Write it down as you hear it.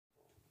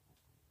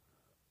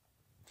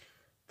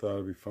Thought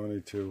it'd be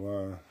funny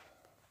to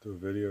do a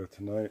video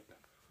tonight.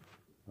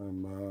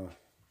 I'm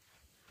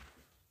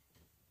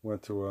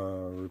went to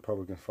a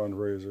Republican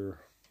fundraiser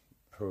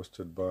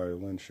hosted by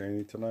Lynn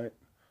Cheney tonight,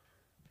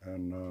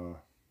 and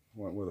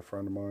went with a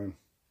friend of mine,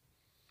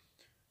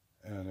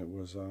 and it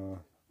was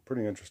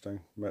pretty interesting.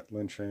 Met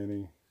Lynn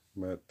Cheney,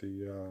 met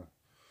the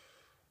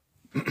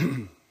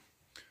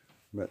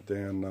met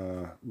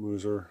Dan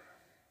Mooser,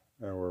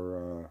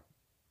 our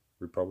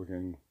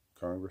Republican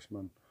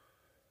congressman.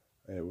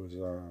 It was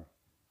a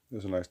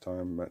nice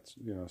time. Met,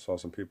 saw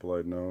some people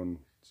I'd known,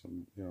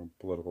 some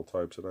political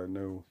types that I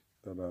knew.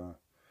 But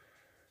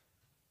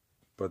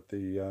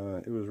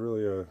it was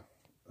really a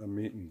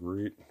meet and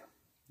greet.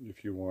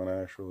 If you want to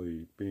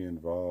actually be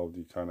involved,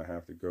 you kind of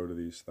have to go to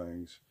these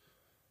things.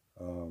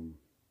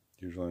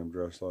 Usually, I'm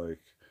dressed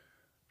like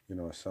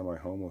a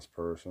semi-homeless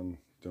person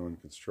doing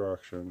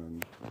construction,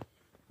 and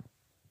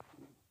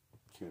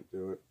can't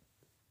do it.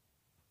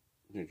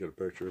 Can't get a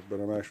picture,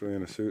 but I'm actually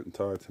in a suit and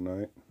tie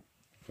tonight.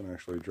 I can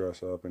actually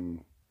dress up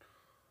and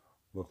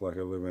look like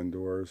I live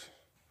indoors.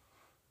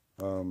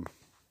 But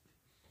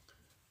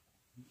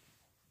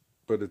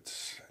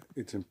it's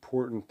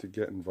important to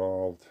get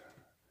involved.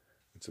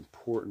 It's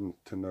important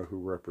to know who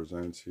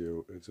represents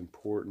you. It's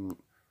important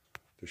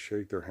to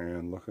shake their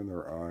hand, look in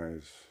their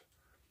eyes,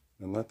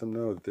 and let them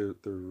know that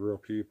they're real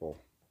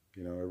people.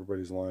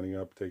 Everybody's lining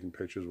up, taking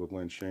pictures with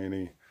Lynn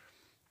Cheney,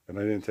 and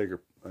I didn't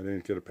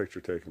get a picture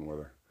taken with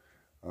her.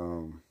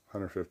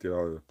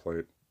 $150 a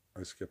plate.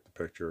 I skipped the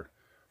picture,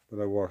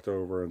 but I walked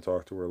over and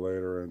talked to her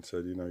later and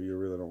said, you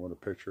really don't want a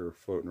picture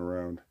floating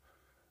around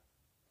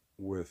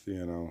with,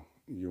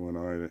 you and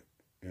I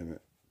in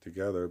it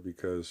together,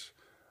 because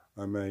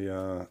I may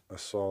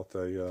assault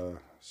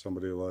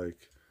somebody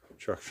like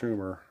Chuck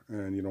Schumer,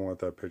 and you don't want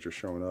that picture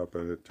showing up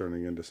and it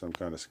turning into some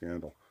kind of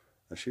scandal.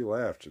 And she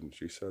laughed and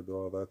she said,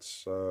 well,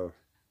 that's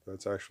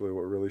actually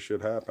what really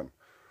should happen.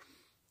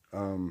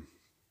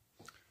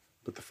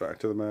 But the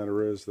fact of the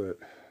matter is that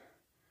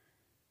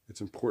it's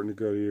important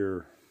to go to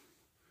your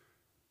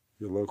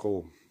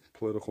local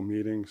political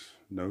meetings,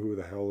 know who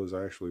the hell is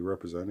actually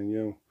representing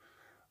you.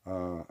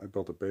 I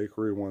built a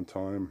bakery one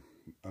time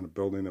on a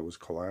building that was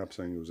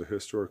collapsing. It was a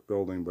historic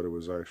building, but it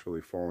was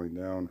actually falling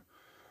down.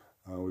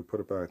 We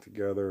put it back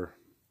together,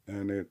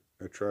 and it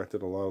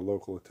attracted a lot of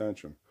local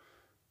attention.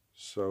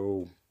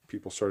 So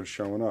people started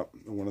showing up.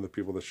 And one of the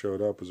people that showed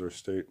up was our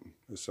state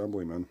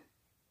assemblyman.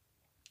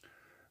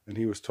 And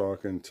he was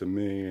talking to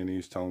me, and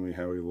he's telling me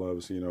how he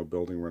loves,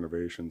 building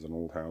renovations and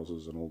old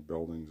houses and old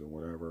buildings and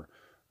whatever.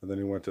 And then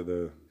he went to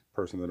the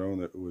person that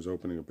owned it, who was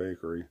opening a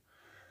bakery,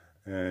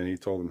 and he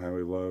told him how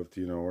he loved,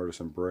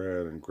 artisan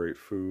bread and great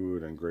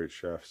food and great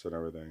chefs and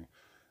everything.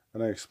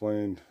 And I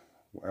explained,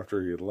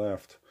 after he had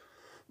left,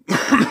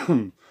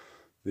 the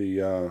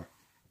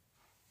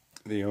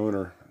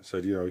owner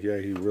said, yeah,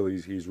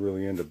 he's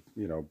really into,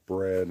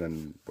 bread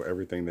and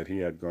everything that he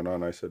had going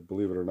on. I said,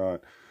 believe it or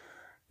not,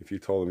 if you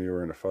told him you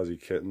were into fuzzy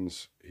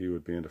kittens, he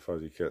would be into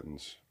fuzzy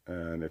kittens.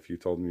 And if you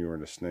told him you were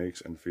into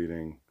snakes and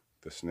feeding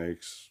the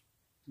snakes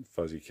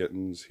fuzzy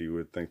kittens, he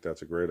would think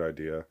that's a great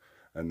idea.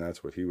 And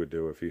that's what he would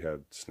do if he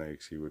had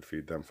snakes. He would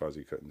feed them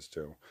fuzzy kittens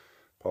too.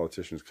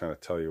 Politicians kind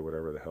of tell you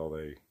whatever the hell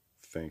they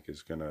think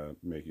is going to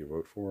make you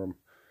vote for them.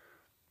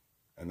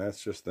 And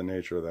that's just the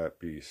nature of that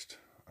beast.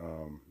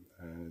 And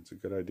it's a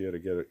good idea to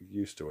get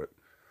used to it.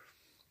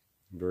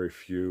 Very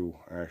few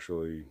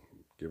actually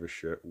give a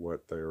shit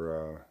what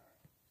they're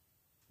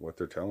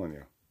telling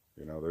you.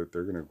 They're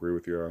going to agree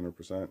with you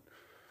 100%.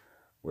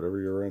 Whatever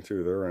you're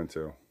into, they're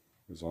into.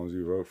 As long as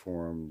you vote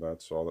for them,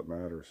 that's all that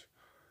matters.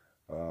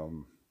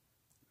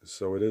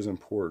 So it is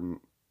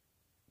important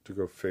to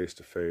go face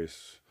to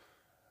face,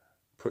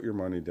 put your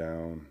money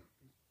down,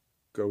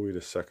 go eat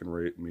a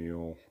second-rate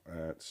meal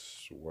at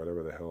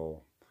whatever the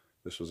hell.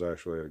 This was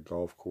actually at a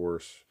golf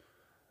course.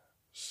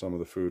 Some of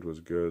the food was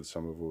good,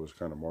 some of it was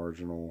kind of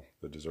marginal.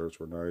 The desserts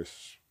were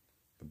nice.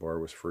 The bar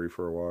was free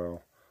for a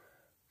while.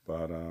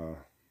 But, and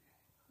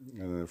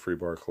then the free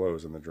bar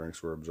closed and the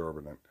drinks were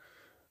exorbitant.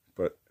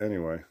 But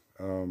anyway,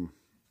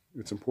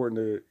 it's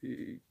important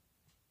to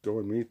go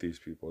and meet these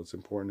people. It's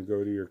important to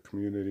go to your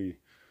community,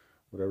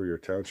 whatever your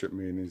township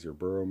meetings, your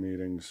borough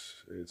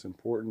meetings. It's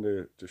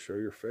important to show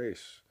your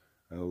face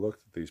and to look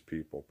at these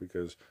people,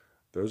 because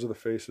those are the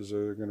faces that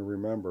they're going to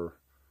remember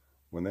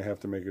when they have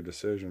to make a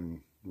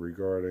decision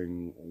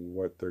regarding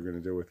what they're going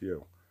to do with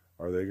you.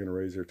 Are they going to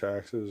raise their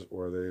taxes,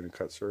 or are they going to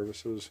cut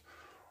services?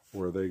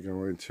 Or are they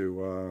going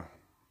to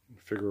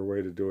figure a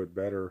way to do it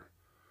better,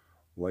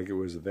 like it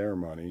was their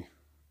money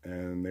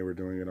and they were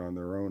doing it on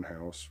their own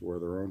house or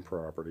their own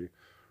property?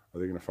 Are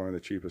they going to find the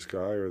cheapest guy,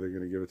 or are they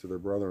going to give it to their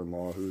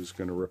brother-in-law who's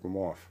going to rip them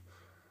off?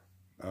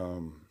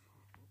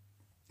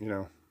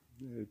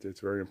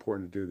 It's very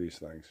important to do these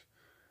things.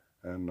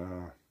 And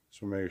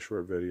so make a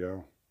short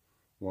video.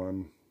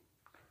 One,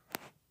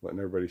 letting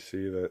everybody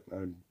see that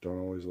I don't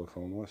always look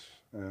homeless.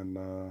 And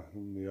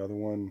the other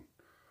one,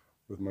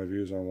 with my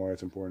views on why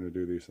it's important to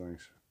do these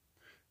things.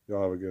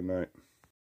 Y'all have a good night.